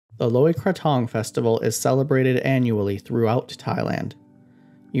The Loy Krathong Festival is celebrated annually throughout Thailand.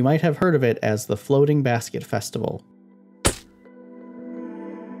 You might have heard of it as the Floating Basket Festival.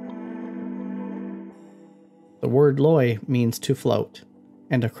 The word loy means to float,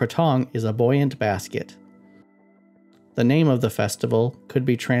 and a krathong is a buoyant basket. The name of the festival could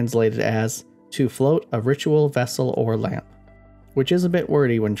be translated as to float a ritual vessel or lamp, which is a bit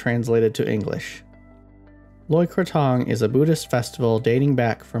wordy when translated to English. Loy Krathong is a Buddhist festival dating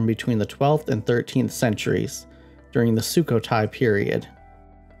back from between the 12th and 13th centuries, during the Sukhothai period.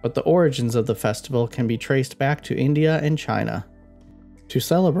 But the origins of the festival can be traced back to India and China. To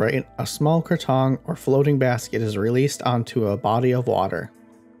celebrate, a small krathong or floating basket is released onto a body of water.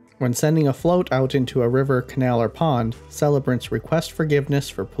 When sending a float out into a river, canal, or pond, celebrants request forgiveness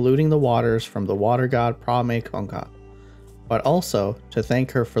for polluting the waters from the water god Pra-me-Kongka, but also to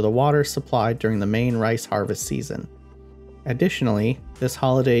thank her for the water supplied during the main rice harvest season. Additionally, this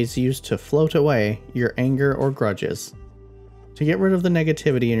holiday is used to float away your anger or grudges. To get rid of the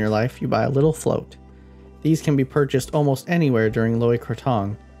negativity in your life, you buy a little float. These can be purchased almost anywhere during Loy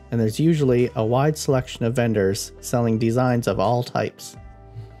Krathong, and there's usually a wide selection of vendors selling designs of all types.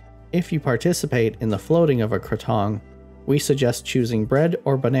 If you participate in the floating of a krathong, we suggest choosing bread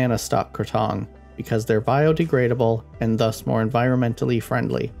or banana stock krathong because they're biodegradable and thus more environmentally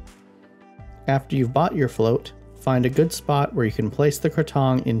friendly. After you've bought your float, find a good spot where you can place the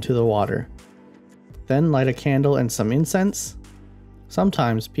krathong into the water. Then light a candle and some incense.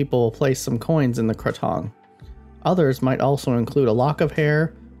 Sometimes people will place some coins in the krathong. Others might also include a lock of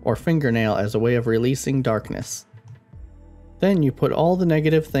hair or fingernail as a way of releasing darkness. Then you put all the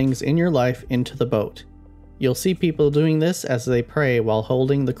negative things in your life into the boat. You'll see people doing this as they pray while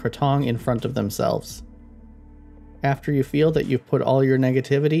holding the krathong in front of themselves. After you feel that you've put all your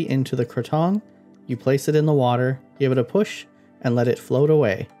negativity into the krathong, you place it in the water, give it a push, and let it float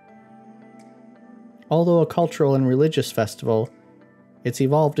away. Although a cultural and religious festival, it's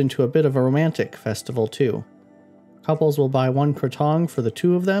evolved into a bit of a romantic festival too. Couples will buy one krathong for the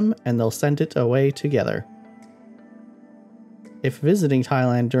two of them and they'll send it away together. If visiting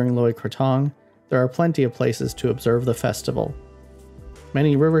Thailand during Loy Krathong, there are plenty of places to observe the festival.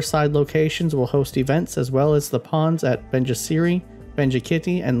 Many riverside locations will host events as well as the ponds at Benjasiri,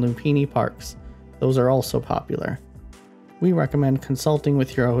 Benjakiti, and Lumpini parks. Those are also popular. We recommend consulting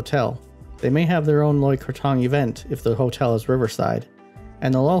with your hotel. They may have their own Loy Krathong event if the hotel is riverside,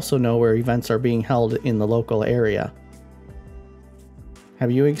 and they'll also know where events are being held in the local area. Have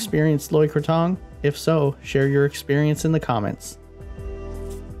you experienced Loy Krathong? If so, share your experience in the comments.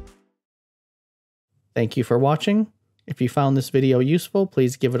 Thank you for watching. If you found this video useful,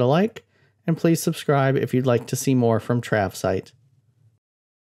 please give it a like, and please subscribe if you'd like to see more from TravSite.